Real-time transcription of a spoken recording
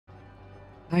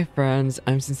Hi friends,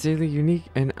 I'm Sincerely Unique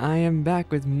and I am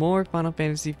back with more Final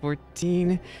Fantasy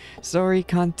XIV story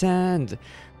content.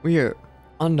 We are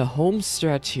on the home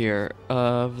stretch here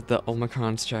of the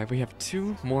Omicrons tribe. We have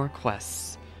 2 more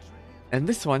quests. And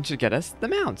this one should get us the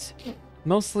mount.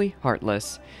 Mostly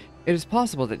Heartless. It is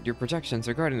possible that your projections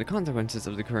regarding the consequences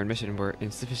of the current mission were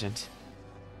insufficient.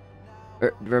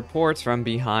 Reports from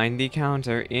behind the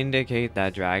counter indicate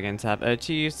that dragons have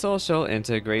achieved social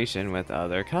integration with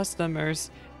other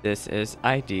customers. This is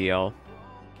ideal.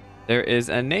 There is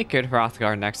a naked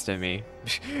Hrothgar next to me.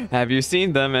 Have you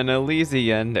seen them in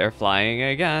Elysian? They're flying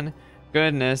again.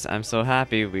 Goodness, I'm so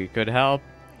happy we could help.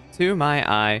 To my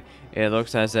eye, it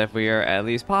looks as if we are at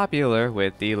least popular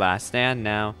with the Last Stand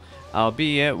now,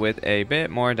 albeit with a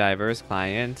bit more diverse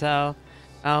clientele.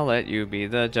 I'll let you be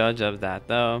the judge of that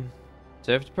though.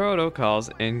 Shift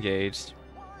protocols engaged.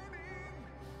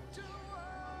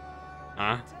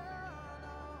 Huh?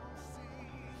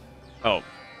 Oh.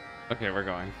 Okay, we're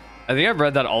going. I think I've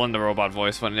read that all in the robot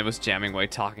voice when it was jamming away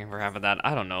talking for half of that.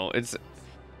 I don't know.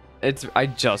 I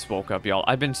just woke up, y'all.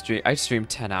 I streamed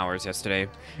 10 hours yesterday.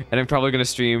 And I'm probably gonna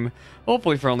stream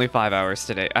hopefully for only 5 hours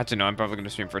today. Actually no, I'm probably gonna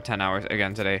stream for 10 hours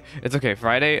again today. It's okay.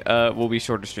 Friday will be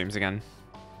shorter streams again.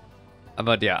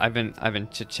 But yeah, I've been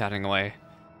chit-chatting away.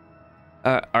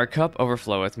 Our cup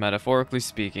overfloweth, metaphorically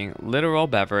speaking. Literal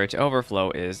beverage overflow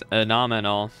is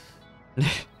nominal.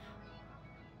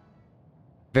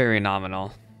 Very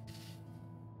nominal.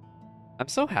 I'm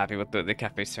so happy with the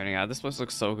cafe's turning out. This place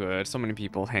looks so good. So many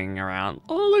people hanging around.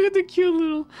 Oh, look at the cute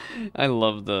little... I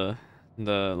love the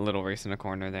little race in the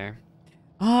corner there.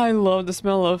 I love the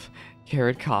smell of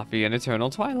carrot coffee and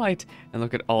eternal twilight. And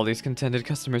look at all these contented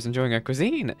customers enjoying our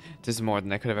cuisine. Tis more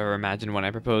than I could have ever imagined when I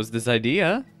proposed this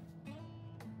idea.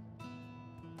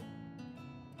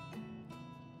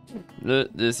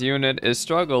 This unit is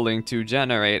struggling to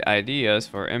generate ideas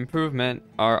for improvement.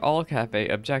 Are all cafe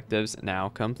objectives now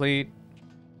complete?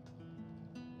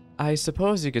 I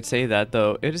suppose you could say that,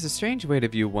 though. It is a strange way to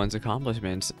view one's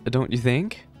accomplishments, don't you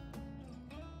think?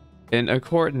 In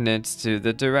accordance to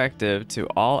the directive to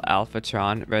all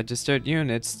Alphatron registered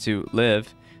units to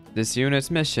live, this unit's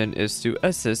mission is to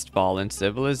assist fallen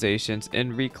civilizations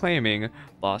in reclaiming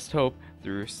lost hope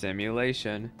through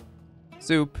simulation.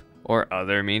 Soup or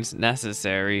other means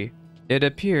necessary. It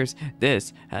appears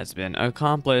this has been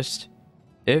accomplished.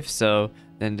 If so,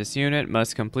 then this unit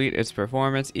must complete its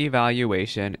performance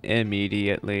evaluation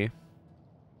immediately.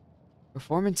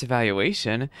 Performance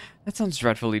evaluation? That sounds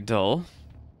dreadfully dull.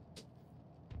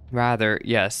 Rather,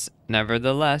 yes.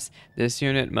 Nevertheless, this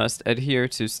unit must adhere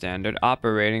to standard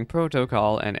operating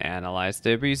protocol and analyze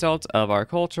the results of our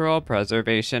cultural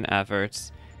preservation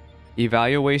efforts.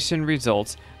 Evaluation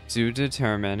results to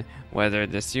determine whether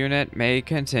this unit may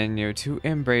continue to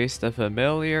embrace the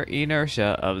familiar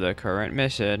inertia of the current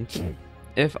mission.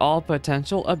 If all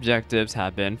potential objectives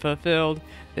have been fulfilled,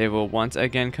 they will once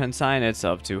again consign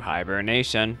itself to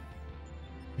hibernation.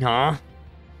 Huh?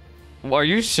 Are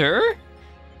you sure?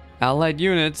 Allied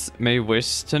units may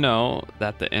wish to know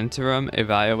that the interim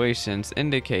evaluations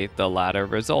indicate the latter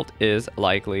result is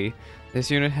likely. This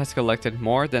unit has collected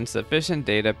more than sufficient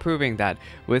data proving that,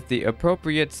 with the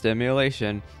appropriate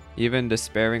stimulation, even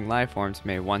despairing lifeforms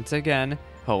may once again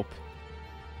hope.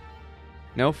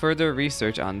 No further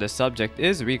research on this subject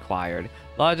is required.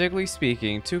 Logically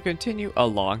speaking, to continue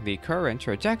along the current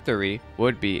trajectory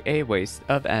would be a waste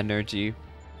of energy.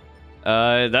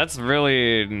 That's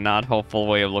really not a hopeful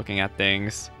way of looking at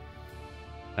things.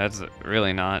 That's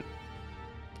really not.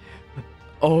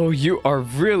 Oh, you are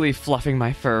really fluffing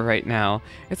my fur right now.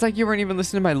 It's like you weren't even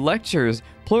listening to my lectures,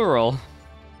 plural.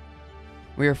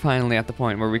 We are finally at the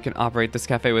point where we can operate this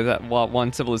cafe without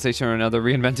one civilization or another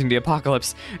reinventing the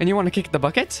apocalypse. And you want to kick the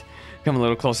bucket? Come a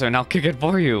little closer and I'll kick it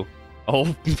for you.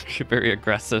 Oh, very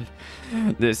aggressive.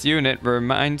 This unit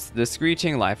reminds the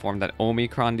screeching lifeform that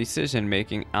Omicron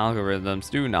decision-making algorithms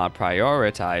do not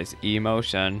prioritize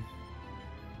emotion.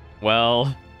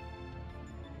 Well...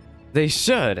 they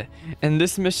should, and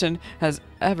this mission has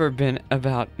never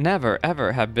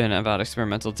ever have been about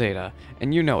experimental data,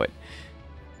 and you know it.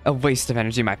 A waste of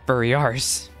energy, my furry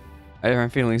arse. Our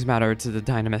feelings matter to the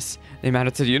dynamis. They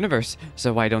matter to the universe,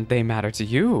 so why don't they matter to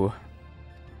you?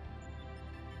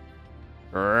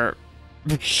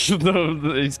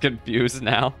 He's confused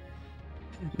now.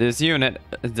 This unit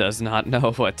does not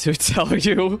know what to tell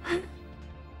you.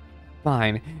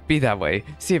 Fine, be that way.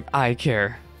 See if I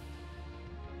care.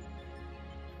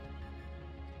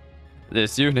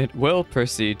 This unit will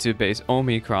proceed to base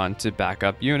Omicron to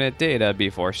backup unit data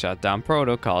before shutdown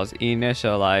protocols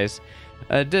initialize.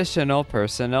 Additional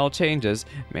personnel changes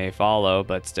may follow,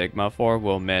 but Stigma 4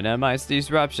 will minimize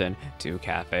disruption to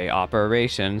cafe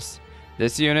operations.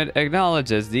 This unit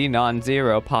acknowledges the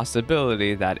non-zero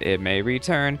possibility that it may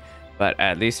return, but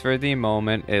at least for the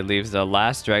moment, it leaves the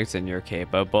last dregs in your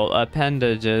capable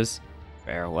appendages.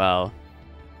 Farewell.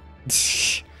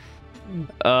 This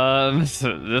is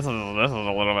a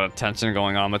little bit of tension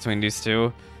going on between these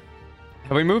two.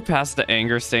 Have we moved past the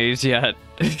anger stage yet?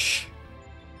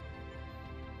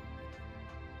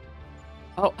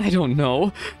 Oh, I don't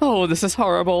know. Oh, this is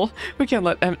horrible. We can't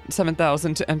let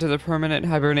M7000 to enter the permanent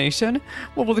hibernation.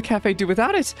 What will the cafe do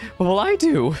without it? What will I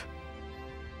do?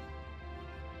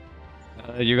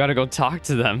 You gotta go talk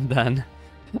to them, then.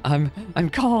 I'm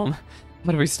calm.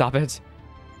 How do we stop it?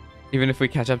 Even if we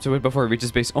catch up to it before it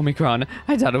reaches base Omicron,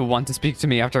 I doubt it will want to speak to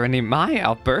me after any my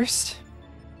outburst.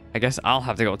 I guess I'll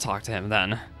have to go talk to him,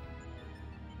 then.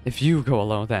 If you go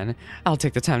alone, then, I'll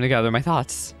take the time to gather my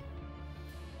thoughts.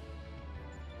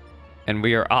 And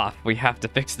we are off. We have to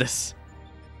fix this.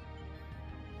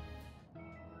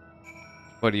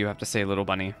 What do you have to say, little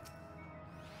bunny?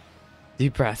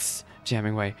 Deep breaths.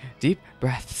 Jamming away. Deep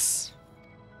breaths.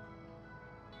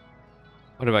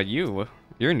 What about you?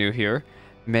 You're new here.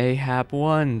 Mayhap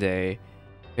one day,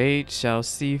 fate shall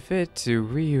see fit to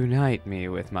reunite me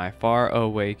with my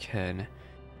faraway kin.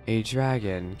 A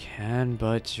dragon can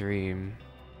but dream.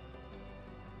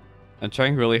 I'm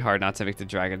trying really hard not to make the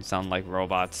dragons sound like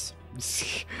robots.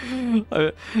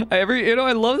 I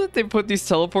love that they put these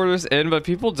teleporters in, but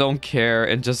people don't care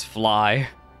and just fly.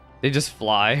 They just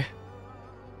fly.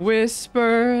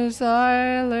 Whisper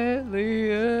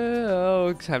silently.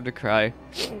 Oh, time to cry.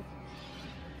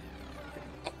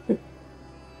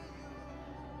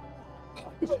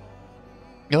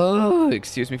 Oh,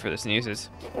 excuse me for the sneezes.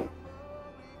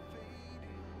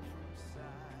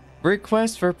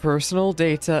 Request for personal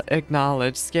data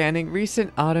acknowledged. Scanning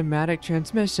recent automatic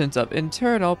transmissions of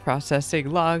internal processing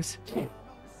logs.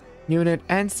 Unit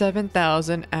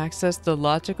N7000 accessed the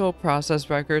logical process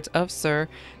records of Sir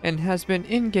and has been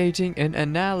engaging in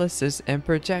analysis and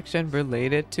projection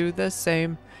related to the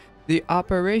same. The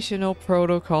operational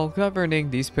protocol governing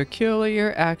these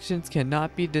peculiar actions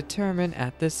cannot be determined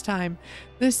at this time.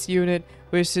 This unit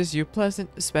wishes you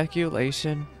pleasant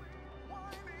speculation.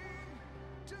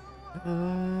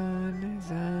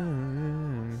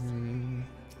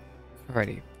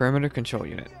 Alrighty, perimeter control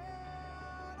unit.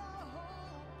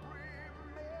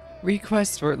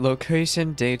 Request for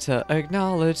location data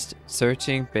acknowledged.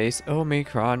 Searching base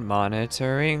Omicron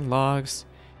monitoring logs.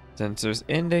 Sensors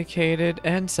indicated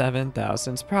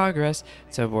N7000's progress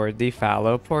toward the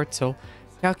fallow portal.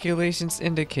 Calculations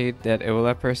indicate that it will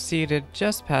have proceeded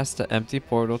just past the empty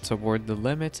portal toward the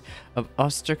limit of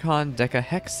Ostracon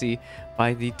Decahexy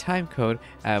by the time code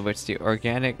at which the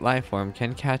organic lifeform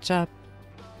can catch up.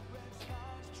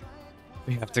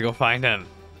 We have to go find him.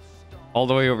 All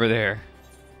the way over there.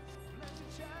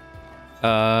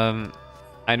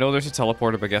 I know there's a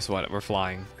teleporter, but guess what? We're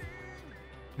flying.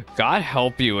 God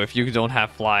help you if you don't have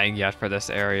flying yet for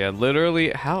this area. Literally,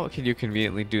 how can you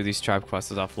conveniently do these tribe quests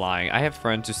without flying? I have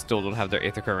friends who still don't have their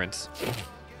Aether Currents.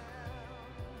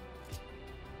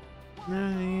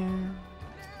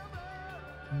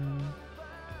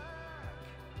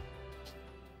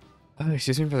 Oh,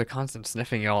 excuse me for the constant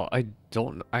sniffing, y'all. I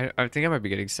think I might be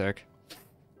getting sick.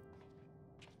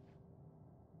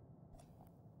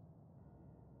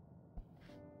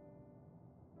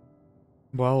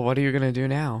 Well, what are you gonna do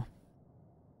now?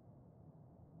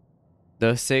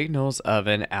 The signals of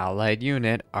an allied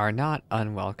unit are not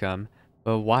unwelcome,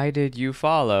 but why did you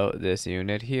follow this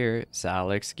unit here,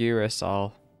 Salix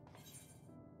Girasol?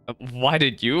 Why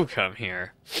did you come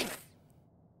here?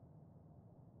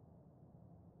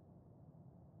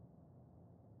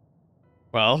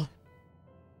 Well,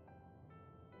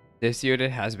 this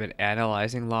unit has been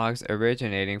analyzing logs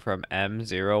originating from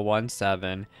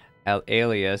M017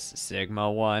 alias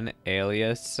Sigma 1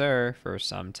 alias Sir for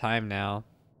some time now.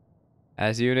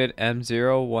 As Unit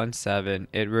M017,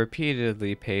 it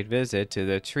repeatedly paid visit to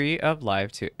the Tree of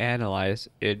Life to analyze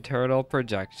internal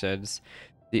projections.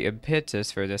 The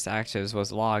impetus for this action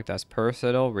was logged as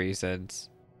personal reasons.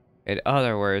 In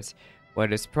other words,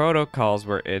 when its protocols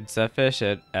were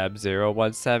insufficient,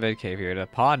 M017 came here to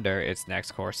ponder its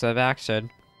next course of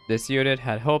action. This unit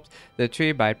had hoped the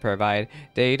tree might provide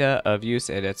data of use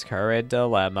in its current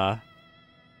dilemma.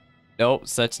 Nope,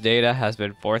 such data has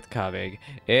been forthcoming.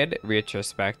 In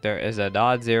retrospect, there is a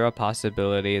non-zero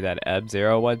possibility that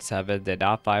M017 did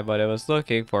not find what it was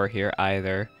looking for here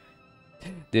either.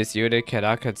 This unit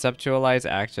cannot conceptualize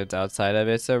actions outside of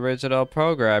its original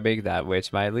programming that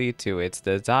which might lead to its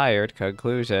desired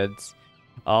conclusions.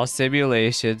 All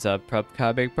simulations of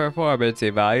upcoming performance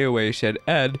evaluation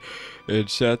end and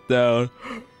shut down.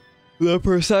 The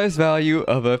precise value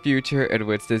of a future in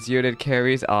which this unit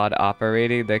carries on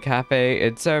operating the cafe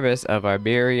in service of our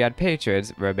myriad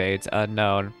patrons remains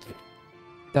unknown,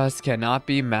 thus cannot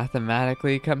be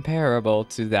mathematically comparable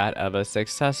to that of a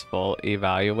successful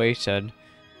evaluation.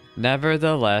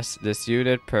 Nevertheless, this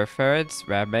unit preference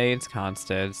remains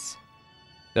constant.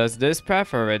 Does this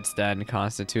preference then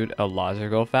constitute a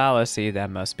logical fallacy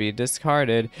that must be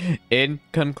discarded?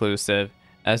 Inconclusive.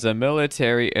 As a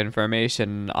military information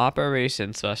and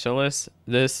operations specialist,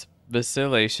 this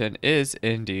vacillation is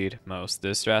indeed most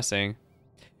distressing.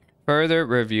 Further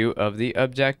review of the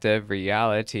objective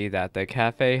reality that the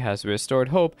cafe has restored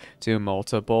hope to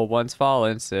multiple once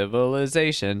fallen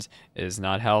civilizations is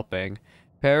not helping.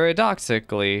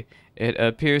 Paradoxically, it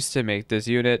appears to make this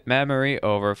unit memory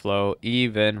overflow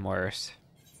even worse.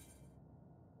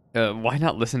 Why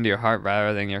not listen to your heart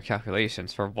rather than your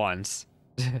calculations for once?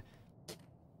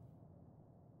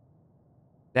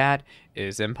 That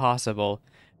is impossible.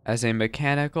 As a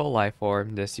mechanical life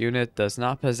form, this unit does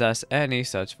not possess any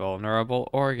such vulnerable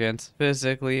organs,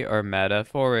 physically or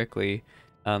metaphorically,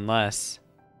 unless...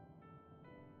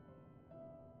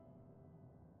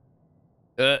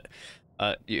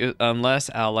 unless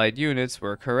allied units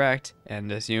were correct,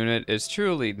 and this unit is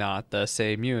truly not the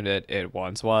same unit it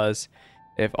once was.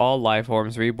 If all life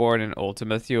forms reborn in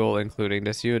Ultima Thule, including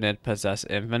this unit, possess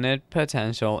infinite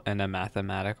potential in a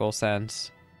mathematical sense.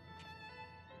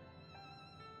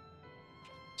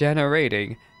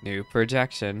 Generating new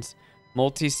projections.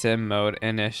 Multi-sim mode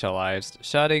initialized.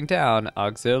 Shutting down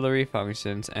auxiliary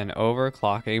functions and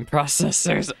overclocking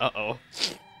processors. Uh-oh.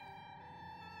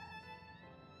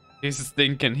 He's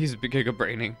thinking, he's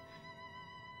gigabraining.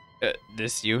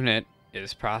 This unit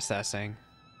is processing.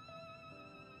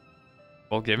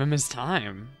 We'll give him his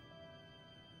time.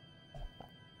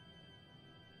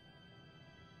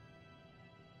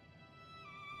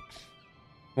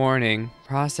 Warning,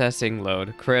 processing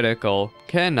load critical,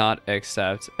 cannot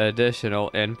accept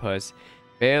additional inputs.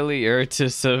 Failure to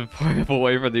support a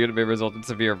way for the unit may result in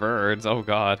severe burns. Oh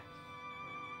god.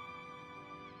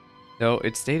 Though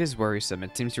its state is worrisome,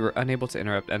 it seems you were unable to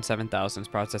interrupt M7000's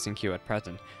processing queue at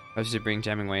present. I should bring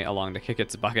Jammingway along to kick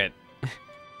its bucket.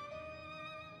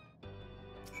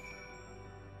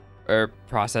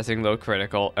 Processing load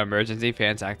critical. Emergency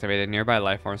fans activated. Nearby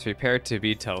lifeforms prepared to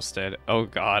be toasted. Oh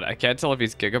god, I can't tell if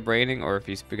he's gigabraining or if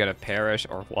he's gonna perish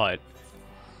or what.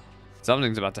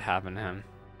 Something's about to happen to him.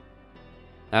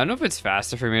 I don't know if it's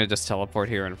faster for me to just teleport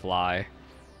here and fly.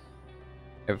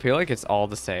 I feel like it's all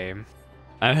the same.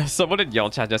 Someone in Yell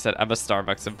Chat just said, I'm a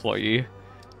Starbucks employee.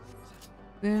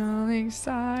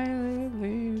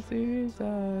 Silently.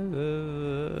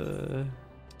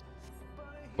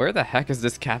 Where the heck is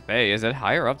this cafe? Is it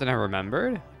higher up than I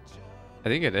remembered? I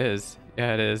think it is.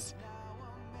 Yeah, it is.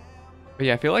 But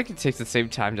yeah, I feel like it takes the same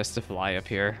time just to fly up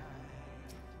here.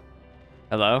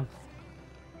 Hello?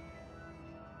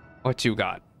 What you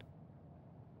got?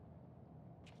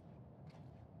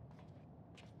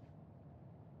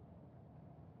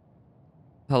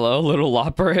 Hello, little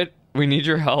operate? We need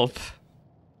your help.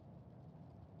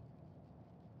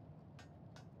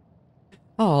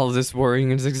 All this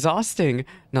worrying is exhausting,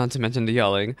 not to mention the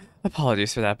yelling.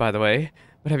 Apologies for that, by the way.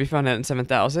 But have you found out in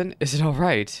 7000? Is it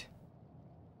alright?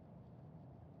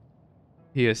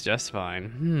 He is just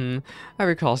fine. I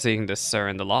recall seeing this, sir,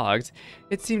 in the logs.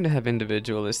 It seemed to have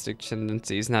individualistic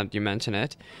tendencies, now that you mention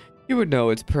it. You would know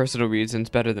its personal reasons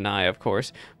better than I, of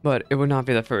course, but it would not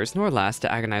be the first nor last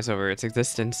to agonize over its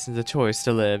existence. The choice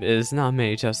to live is not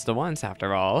made just the once,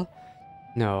 after all.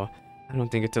 No, I don't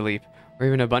think it's a leap, or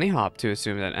even a bunny hop, to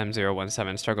assume that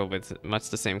M017 struggled with much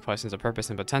the same questions of purpose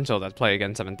and potential that plague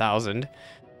N7000.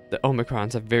 The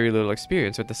Omicrons have very little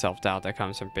experience with the self-doubt that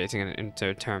comes from facing an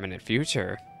indeterminate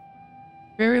future.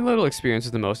 Very little experience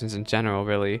with emotions in general,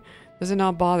 really. Does it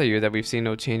not bother you that we've seen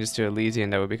no changes to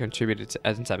Elysian that would be contributed to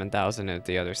N7000 and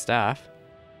the other staff?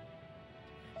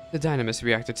 The Dynamis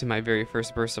reacted to my very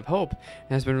first burst of hope, and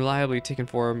has been reliably taken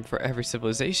form for every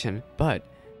civilization, but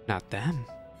not them.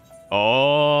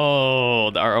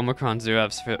 Oh, our Omicrons do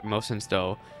have emotions,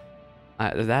 though.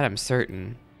 That I'm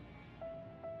certain.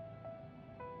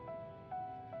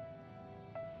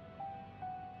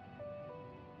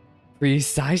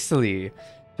 Precisely.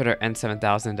 Should our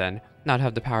N7000 then not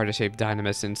have the power to shape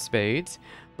Dynamis in spades?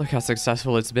 Look how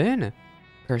successful it's been.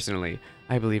 Personally,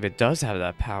 I believe it does have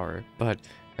that power, but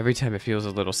every time it feels a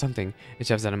little something, it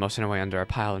shoves that emotion away under a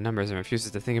pile of numbers and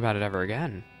refuses to think about it ever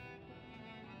again.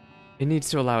 It needs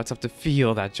to allow itself to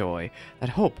feel that joy, that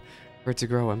hope, for it to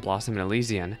grow and blossom in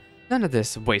Elysian. None of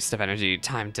this waste of energy,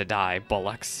 time to die,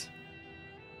 bullocks.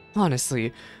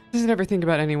 Honestly, does it ever think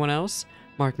about anyone else?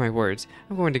 Mark my words,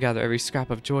 I'm going to gather every scrap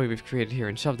of joy we've created here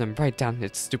and shove them right down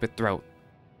its stupid throat.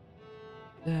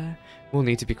 We'll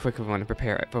need to be quick when to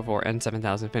prepare it before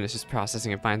N7000 finishes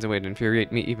processing and finds a way to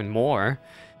infuriate me even more.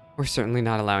 We're certainly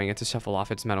not allowing it to shuffle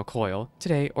off its metal coil,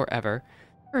 today or ever.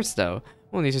 First though,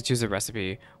 we'll need to choose a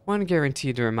recipe, one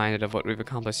guaranteed to remind it of what we've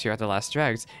accomplished here at the last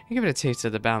dregs, and give it a taste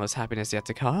of the boundless happiness yet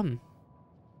to come.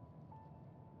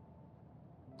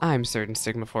 I'm certain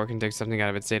Sigma 4 can dig something out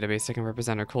of its database that can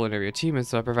represent our culinary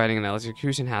achievements without providing an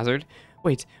execution hazard.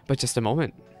 Wait, but just a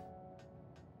moment.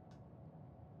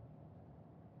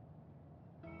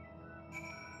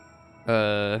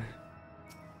 Okay,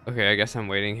 I guess I'm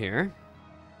waiting here.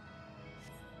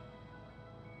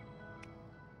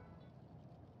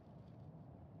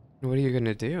 What are you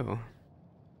gonna do?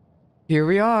 Here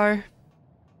we are.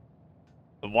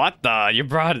 What the? You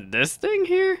brought this thing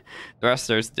here?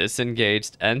 Thrusters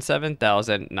disengaged.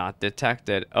 N7000 not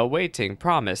detected. Awaiting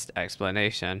promised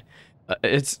explanation.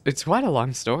 It's quite a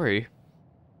long story.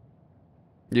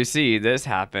 You see, this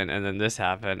happened, and then this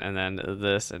happened, and then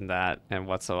this and that, and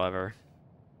whatsoever.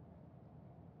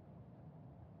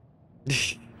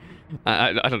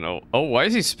 I don't know. Oh, why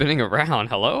is he spinning around?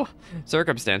 Hello?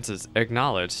 Circumstances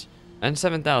acknowledged.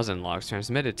 N7000 logs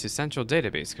transmitted to central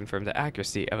database confirm the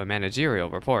accuracy of a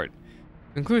managerial report.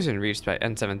 Conclusion reached by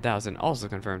N7000 also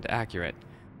confirmed accurate.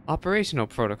 Operational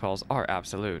protocols are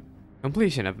absolute.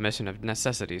 Completion of mission of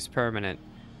necessitates permanent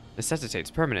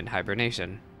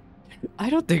hibernation.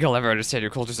 I don't think I'll ever understand your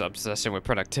culture's obsession with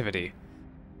productivity.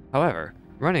 However,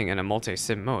 running in a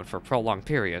multi-sim mode for prolonged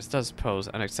periods does pose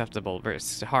unacceptable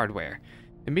risks to hardware.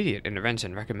 Immediate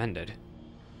intervention recommended.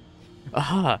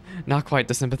 Aha! Not quite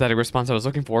the sympathetic response I was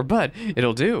looking for, but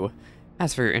it'll do!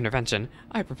 As for your intervention,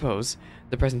 I propose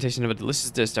the presentation of a delicious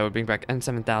dish that would bring back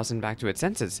N7000 back to its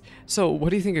senses. So,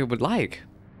 what do you think it would like?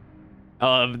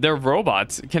 They're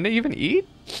robots. Can they even eat?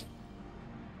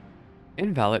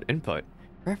 Invalid input.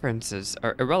 References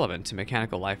are irrelevant to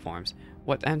mechanical life forms.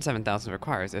 What N7000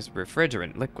 requires is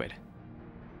refrigerant liquid.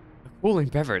 A cooling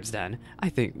beverage, then. I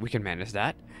think we can manage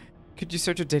that. Could you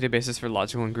search your databases for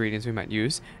logical ingredients we might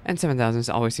use?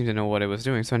 N7000 always seemed to know what it was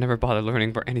doing, so I never bothered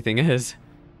learning where anything is.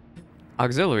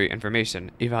 Auxiliary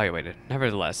information evaluated.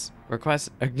 Nevertheless, request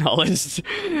acknowledged.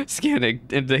 Scanning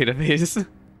in database.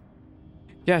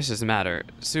 Gaseous matter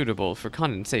suitable for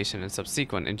condensation and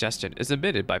subsequent ingestion is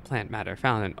emitted by plant matter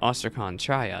found in Ostracon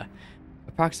Tria.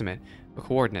 Approximate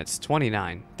coordinates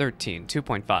 29, 13,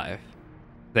 2.5.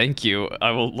 Thank you.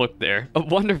 I will look there. Oh,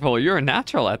 wonderful. You're a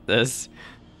natural at this.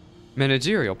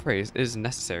 Managerial praise is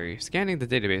necessary. Scanning the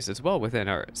database is well within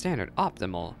our standard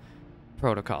optimal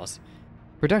protocols.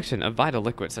 Production of vital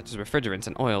liquids such as refrigerants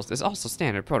and oils is also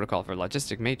standard protocol for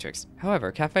logistic matrix.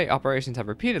 However, cafe operations have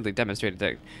repeatedly demonstrated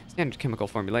that standard chemical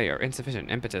formulae are insufficient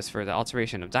impetus for the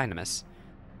alteration of dynamis.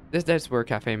 This is where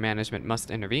cafe management must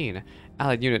intervene.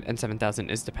 Allied Unit N7000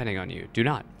 is depending on you. Do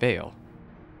not fail.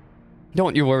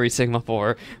 Don't you worry, Sigma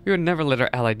 4. We would never let our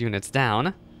allied units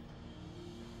down.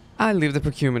 I leave the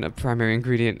procurement of primary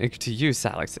ingredient to you,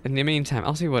 Salix. In the meantime,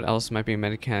 I'll see what else might be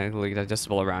mechanically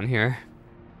digestible around here.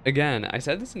 Again, I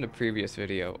said this in the previous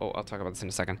video. Oh, I'll talk about this in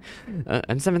a second.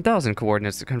 N7000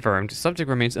 coordinates confirmed. Subject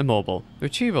remains immobile.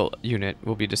 Retrieval unit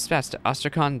will be dispatched to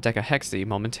Ostracon Decahexy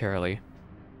momentarily.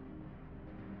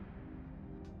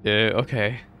 Yeah,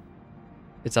 okay.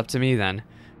 It's up to me then.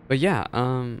 But yeah,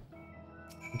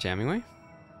 jamming way?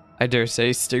 I dare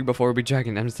say, Stig before we'll be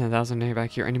dragging M10,000 back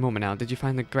here any moment now. Did you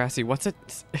find the grassy, what's it?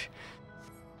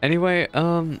 Anyway,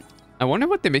 I wonder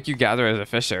what they make you gather as a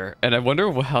Fisher, and I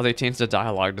wonder how they change the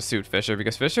dialogue to suit Fisher,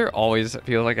 because Fisher always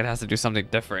feels like it has to do something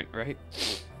different, right?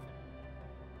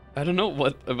 I don't know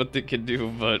what they can do,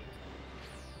 but...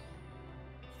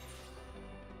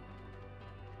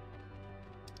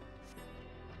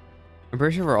 I'm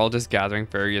pretty sure we're all just gathering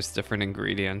various different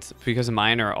ingredients, because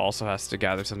Miner also has to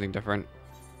gather something different.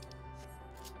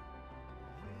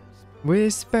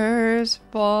 Whispers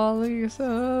falling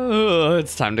so...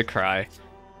 It's time to cry.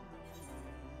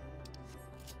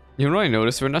 You know what I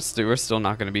noticed? We're still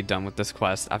not going to be done with this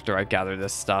quest after I gather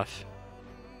this stuff.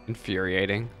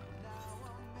 Infuriating.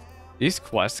 These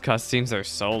quest cutscenes are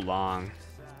so long.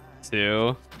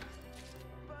 2,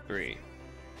 3.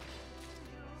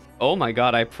 Oh my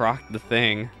god, I procced the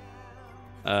thing.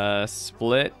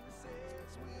 Split.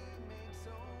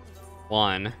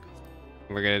 1.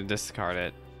 We're gonna discard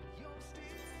it.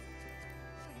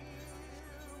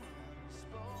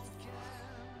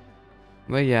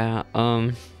 But yeah,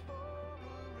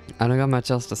 I don't got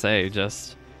much else to say,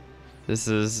 just... This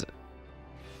is...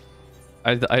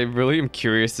 I really am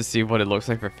curious to see what it looks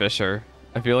like for Fisher.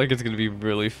 I feel like it's gonna be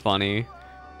really funny.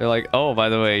 They're like, oh, by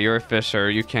the way, you're a fisher.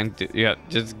 You can't do, yeah,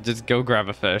 just go grab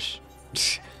a fish.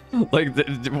 Like,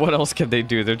 what else can they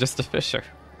do? They're just a fisher.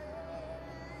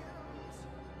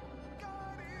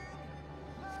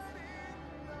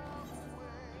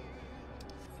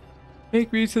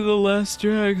 Take me to the last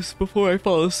drags before I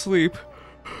fall asleep.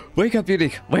 Wake up,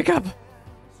 Unique. Wake up!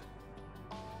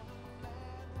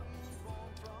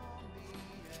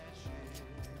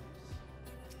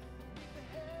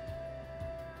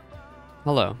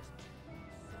 Hello.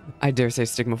 I dare say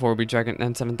Stigma 4 will be dragging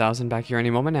N7000 back here any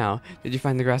moment now. Did you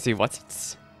find the grassy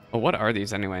what's-its? Well, what are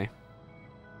these anyway?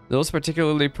 Those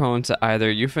particularly prone to either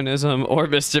euphemism or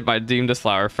mischief might deem this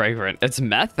flower fragrant. It's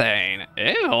methane!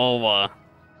 Ew!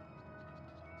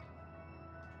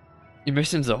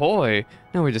 Emissions ahoy!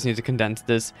 Now we just need to condense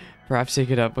this. Perhaps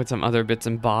shake it up with some other bits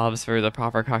and bobs for the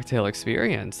proper cocktail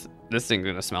experience. This thing's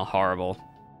gonna smell horrible.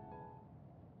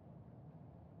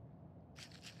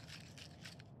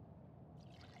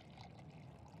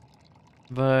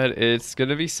 But it's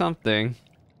gonna be something.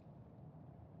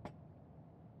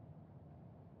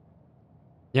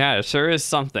 Yeah, it sure is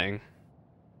something.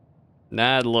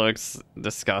 That looks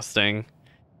disgusting.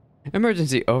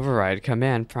 Emergency override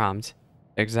command prompt.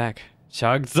 Exec.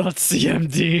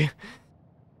 Chug.cmd.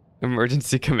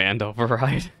 Emergency command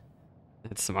override.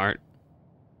 That's smart.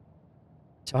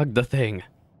 Chug the thing.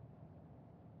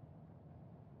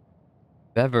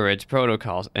 Beverage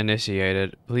protocols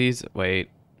initiated. Please wait.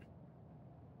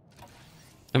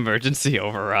 Emergency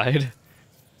override.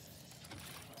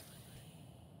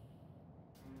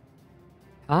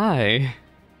 Hi.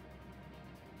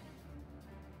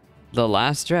 The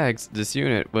last drags this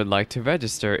unit would like to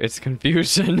register its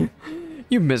confusion.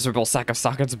 You miserable sack of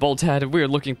sockets, bolthead,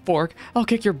 weird-looking fork. I'll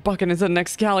kick your bucket into the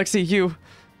next galaxy, you...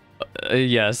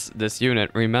 yes, this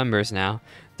unit remembers now.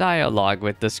 Dialogue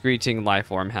with the screeching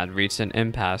lifeform had reached an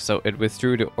impasse, so it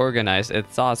withdrew to organize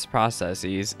its thoughts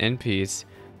processes in peace.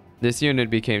 This unit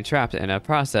became trapped in a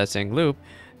processing loop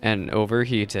and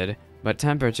overheated, but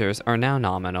temperatures are now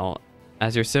nominal,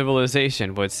 as your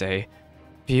civilization would say.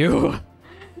 Phew!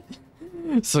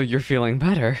 So you're feeling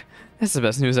better. That's the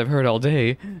best news I've heard all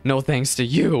day. No thanks to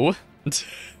you.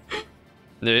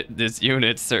 This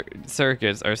unit's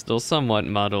circuits are still somewhat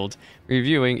muddled.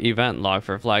 Reviewing event log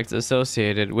for flags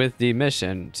associated with the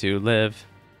mission to live.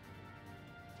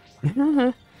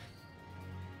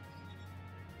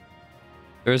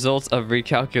 Results of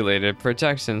recalculated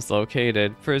projections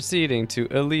located. Proceeding to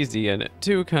Elysian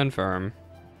to confirm.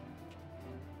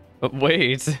 But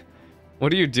wait.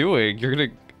 What are you doing?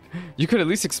 You could at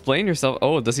least explain yourself.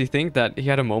 Oh, does he think that he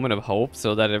had a moment of hope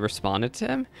so that it responded to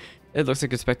him? It looks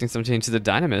like expecting some change to the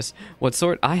dynamis. What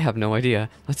sort? I have no idea.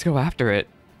 Let's go after it.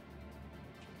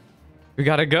 We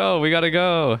gotta go. We gotta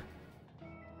go.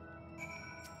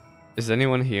 Is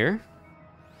anyone here?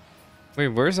 Wait,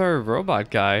 where's our robot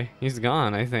guy? He's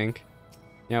gone, I think.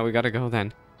 Yeah, we gotta go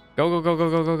then. Go, go, go, go,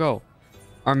 go, go, go.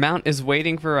 Our mount is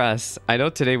waiting for us. I know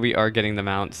today we are getting the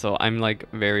mount, so I'm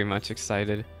like very much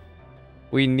excited.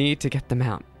 We need to get the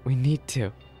mount. We need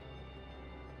to.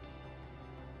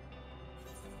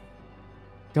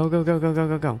 Go, go, go, go, go,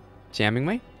 go, go. Jamming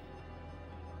way?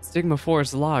 Stigma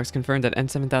 4's logs confirmed that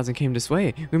N7000 came this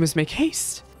way. We must make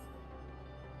haste.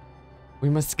 We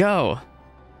must go.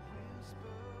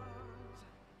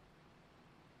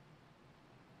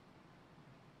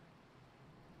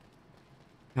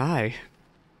 Hi.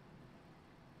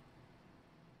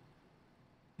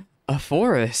 A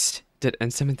forest. Did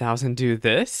N7000 do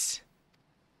this?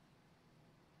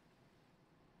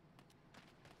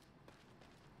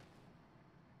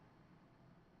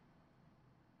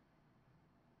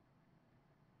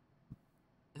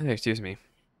 Oh, excuse me.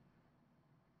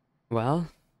 Well?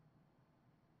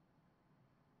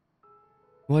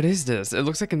 What is this? It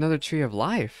looks like another tree of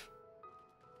life.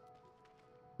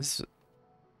 This...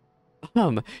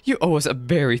 you owe us a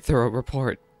very thorough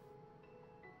report.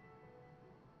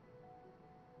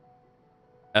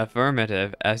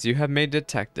 Affirmative, as you have made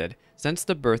detected. Since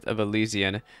the birth of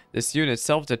Elysian, this unit's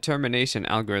self-determination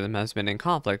algorithm has been in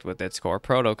conflict with its core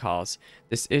protocols.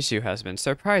 This issue has been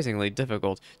surprisingly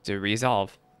difficult to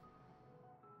resolve.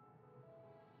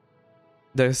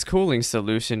 The cooling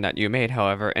solution that you made,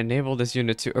 however, enabled this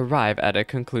unit to arrive at a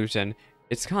conclusion.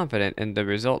 It's confident in the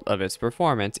result of its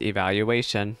performance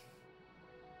evaluation.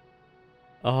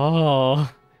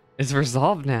 Oh, it's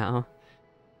resolved now.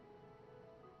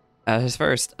 As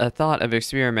first, a thought of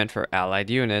experiment for allied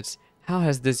units. How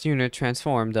has this unit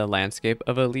transformed the landscape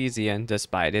of Elysian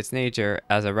despite its nature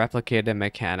as a replicated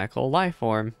mechanical life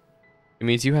form? It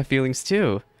means you have feelings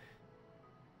too.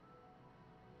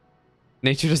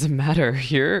 Nature doesn't matter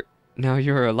here. Now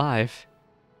you're alive.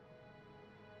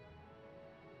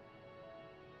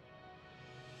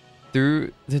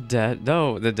 Through the dead,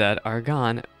 though the dead are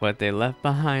gone, what they left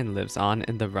behind lives on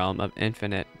in the realm of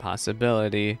infinite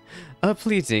possibility. A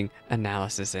pleasing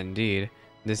analysis indeed.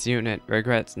 This unit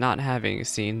regrets not having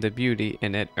seen the beauty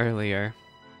in it earlier.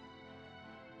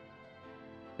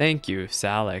 Thank you,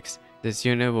 Salix. This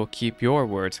unit will keep your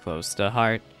words close to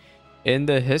heart. In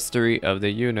the history of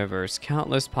the universe,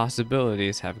 countless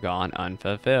possibilities have gone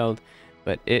unfulfilled,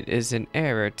 but it is an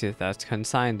error to thus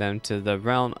consign them to the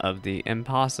realm of the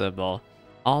impossible.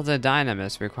 All the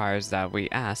dynamis requires that we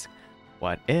ask,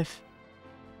 what if?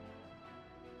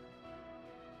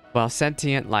 While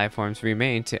sentient lifeforms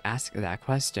remain to ask that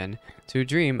question, to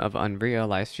dream of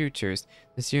unrealized futures,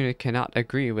 this unit cannot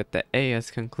agree with the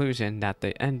Aya's conclusion that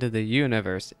the end of the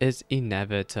universe is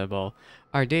inevitable.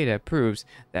 Our data proves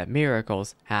that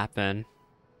miracles happen.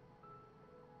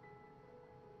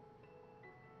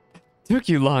 Took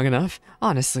you long enough.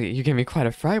 Honestly, you gave me quite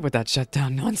a fright with that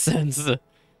shutdown nonsense.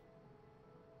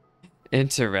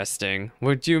 Interesting.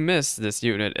 Would you miss this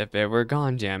unit if it were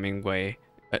gone jamming way,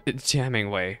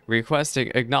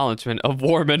 requesting acknowledgement of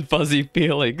warm and fuzzy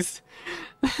feelings?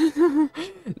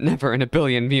 Never in a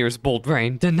billion years, bold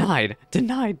brain. Denied,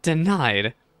 denied,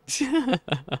 denied.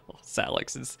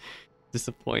 Salix is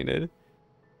disappointed.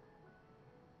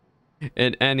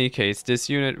 In any case, this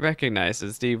unit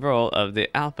recognizes the role of the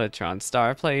Alphatron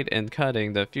star played in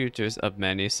cutting the futures of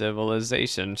many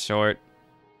civilizations short.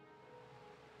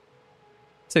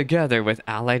 Together with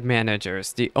allied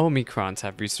managers, the Omicrons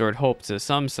have restored hope to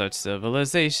some such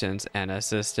civilizations and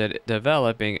assisted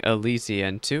developing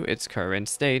Elysian to its current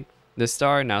state. The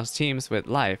star now teems with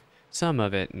life, some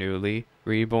of it newly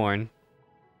reborn.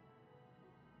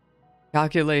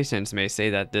 Calculations may say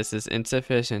that this is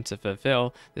insufficient to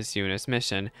fulfill this unit's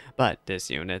mission, but this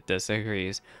unit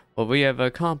disagrees. What we have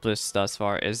accomplished thus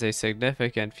far is a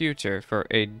significant future for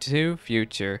a new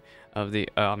future of the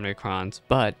Omicrons,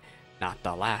 but not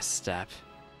the last step.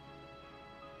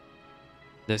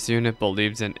 This unit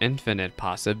believes in infinite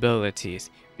possibilities,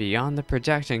 beyond the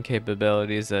projection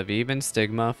capabilities of even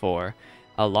Stigma 4.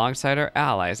 Alongside our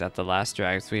allies at the last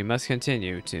drags, we must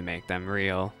continue to make them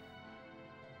real.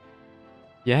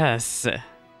 Yes,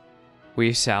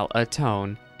 we shall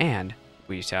atone, and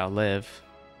we shall live.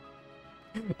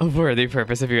 A worthy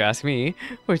purpose if you ask me,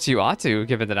 which you ought to,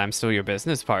 given that I'm still your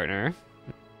business partner.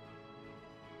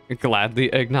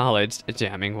 Gladly acknowledged,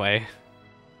 jamming way.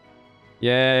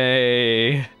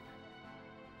 Yay!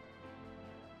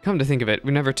 Come to think of it,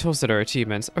 we never toasted our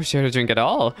achievements, or shared a drink at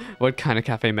all. What kind of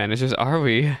cafe managers are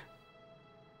we?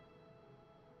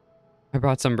 I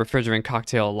brought some refrigerant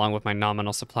cocktail along with my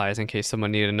nominal supplies in case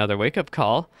someone needed another wake-up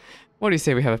call. What do you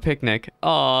say we have a picnic?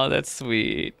 Aw, that's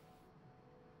sweet.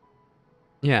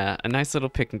 Yeah, a nice little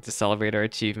picnic to celebrate our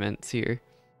achievements here.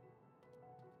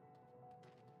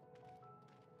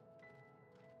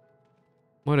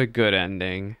 What a good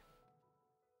ending.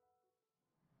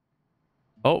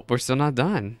 Oh, we're still not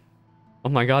done. Oh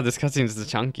my god, this cutscene is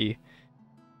chunky.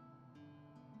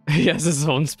 He has his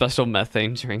own special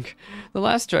methane drink. The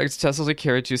last drag's chest will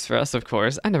carry juice for us, of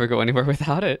course. I never go anywhere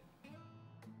without it.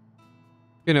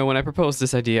 You know, when I proposed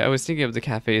this idea, I was thinking of the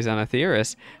cafes on a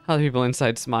theorist. How the people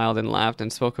inside smiled and laughed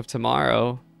and spoke of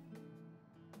tomorrow.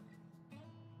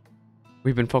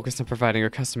 We've been focused on providing our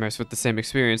customers with the same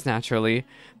experience naturally,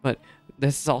 but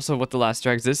this is also what the last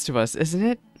drags is to us, isn't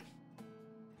it?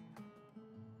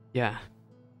 Yeah.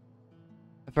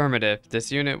 Affirmative.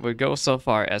 This unit would go so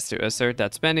far as to assert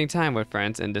that spending time with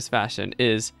friends in this fashion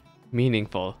is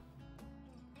meaningful.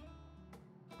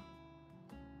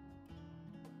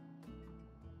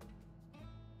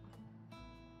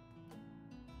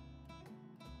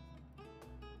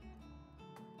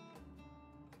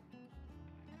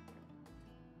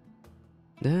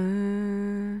 Na,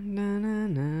 na, na,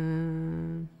 na.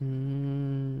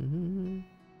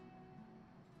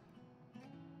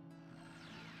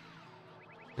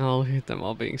 Oh, look at them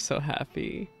all being so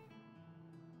happy.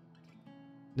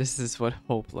 This is what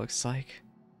hope looks like.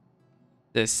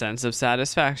 This sense of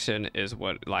satisfaction is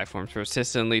what lifeforms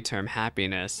persistently term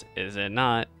happiness, is it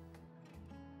not?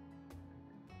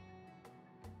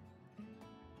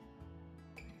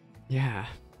 Yeah.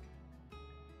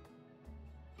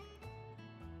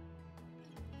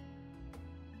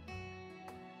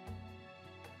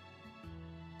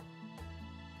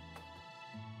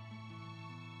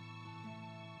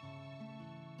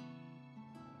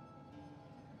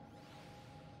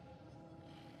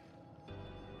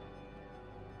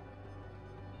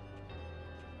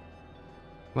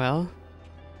 Well,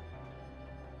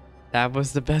 That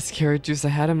was the best carrot juice I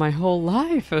had in my whole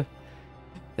life.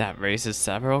 That raises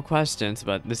several questions,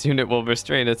 but this unit will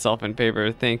restrain itself in favor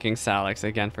of thanking Salix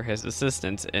again for his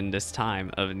assistance in this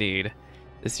time of need.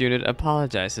 This unit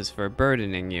apologizes for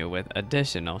burdening you with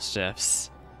additional shifts.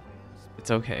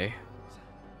 It's okay.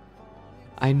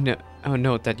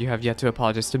 Note that you have yet to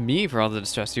apologize to me for all the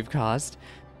distress you've caused.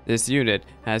 This unit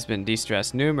has been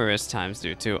distressed numerous times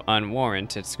due to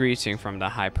unwarranted screeching from the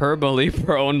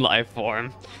hyperbole-prone life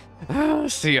form.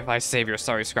 See if I save your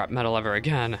sorry scrap metal ever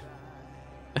again.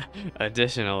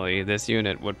 Additionally, this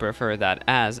unit would prefer that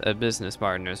as a business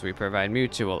partners we provide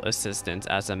mutual assistance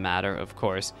as a matter of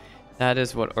course. That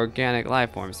is what organic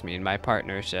life forms mean by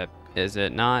partnership, is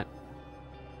it not?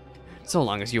 So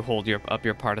long as you hold up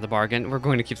your part of the bargain, we're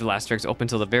going to keep the last dregs open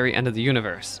till the very end of the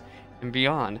universe. And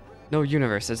beyond, no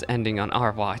universe is ending on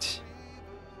our watch.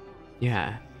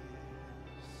 Yeah.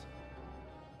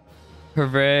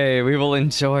 Hooray, we will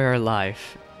enjoy our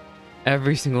life.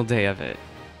 Every single day of it.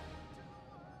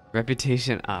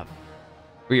 Reputation up.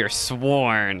 We are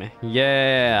sworn.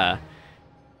 Yeah.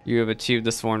 You have achieved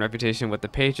the sworn reputation with the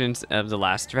patrons of the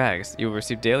last dregs. You will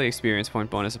receive daily experience point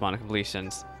bonus upon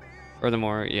completions.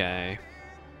 Furthermore, yay.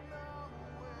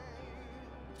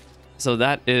 So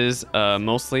that is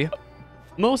mostly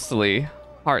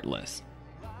Heartless.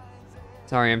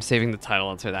 Sorry, I'm saving the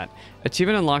title for that.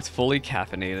 Achievement unlocked, fully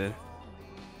caffeinated.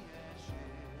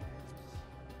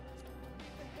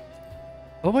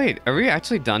 Oh wait, are we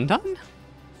actually done?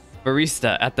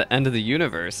 Barista at the end of the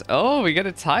universe. Oh, we get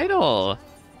a title.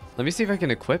 Let me see if I can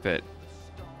equip it.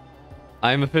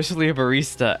 I am officially a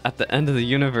barista at the end of the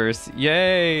universe.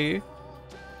 Yay!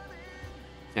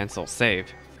 Cancel,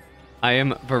 save. I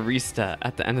am barista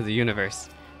at the end of the universe.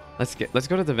 Let's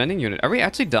go to the vending unit. Are we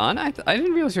actually done? I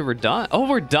didn't realize we were done. Oh,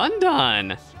 we're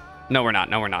done. No, we're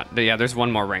not. No, we're not. But yeah, there's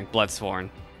one more rank,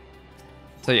 Bloodsworn.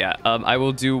 So yeah, I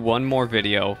will do one more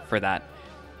video for that.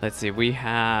 Let's see. We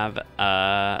have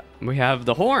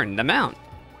the horn, the mount,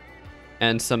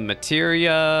 and some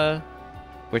materia,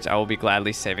 which I will be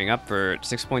gladly saving up for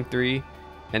 6.3.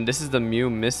 And this is the Miw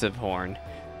Miisv Horn.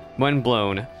 When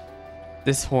blown,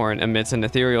 this horn emits an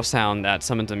ethereal sound that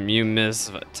summons a Miw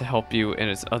Miisv to help you in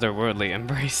its otherworldly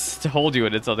embrace. To hold you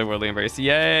in its otherworldly embrace.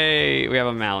 Yay! We have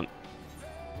a mount.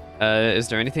 Is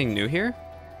there anything new here?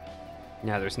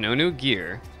 Yeah, there's no new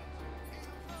gear.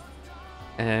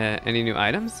 Any new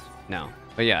items? No.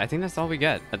 But yeah, I think that's all we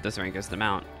get at this rank is the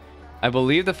mount. I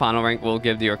believe the final rank will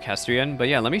give the Orchestrion, but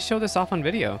yeah, let me show this off on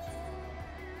video.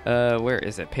 Where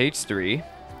is it? Page 3.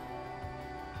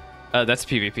 That's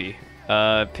PvP.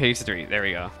 Page 3. There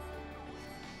we go.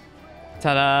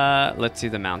 Ta-da! Let's see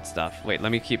the mount stuff. Wait,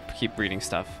 let me keep reading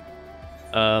stuff.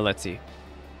 Let's see.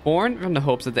 Born from the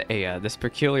hopes of the Aya, this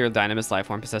peculiar dynamous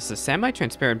lifeform possesses a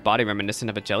semi-transparent body reminiscent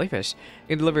of a jellyfish.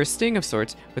 It delivers a sting of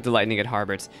sorts with the lightning it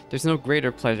harbors. There's no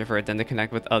greater pleasure for it than to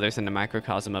connect with others in the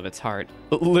microcosm of its heart.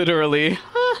 Literally.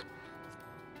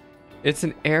 It's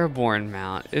an airborne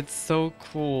mount. It's so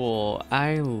cool.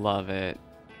 I love it.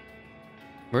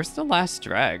 Where's the last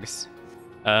dregs?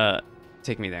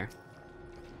 Take me there.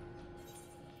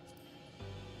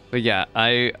 But yeah,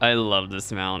 I love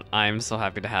this mount. I'm so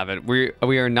happy to have it.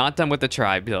 We are not done with the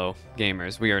tribe though,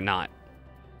 gamers. We are not.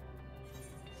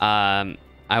 I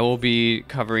will be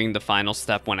covering the final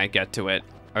step when I get to it.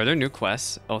 Are there new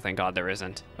quests? Oh, thank God there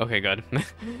isn't. Okay, good.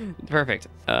 Perfect.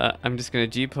 I'm just gonna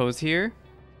G-pose here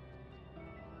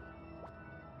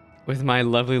with my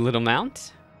lovely little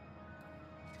mount.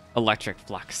 Electric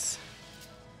flux.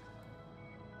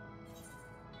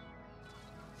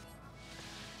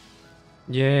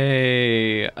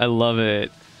 Yay! I love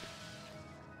it.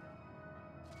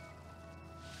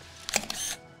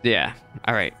 Yeah.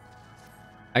 All right.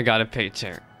 I got a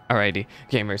paycheck. Alrighty,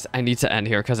 gamers, I need to end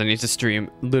here because I need to stream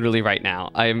literally right now.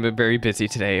 I am very busy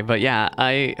today, but yeah,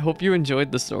 I hope you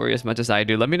enjoyed the story as much as I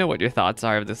do. Let me know what your thoughts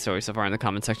are of the story so far in the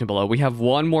comment section below. We have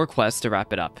one more quest to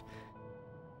wrap it up.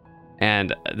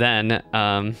 And then,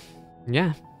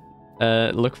 yeah,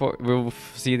 we'll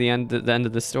see the end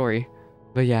of the story.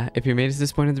 But yeah, if you made it to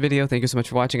this point in the video, thank you so much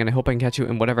for watching, and I hope I can catch you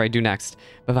in whatever I do next.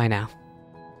 Bye-bye now.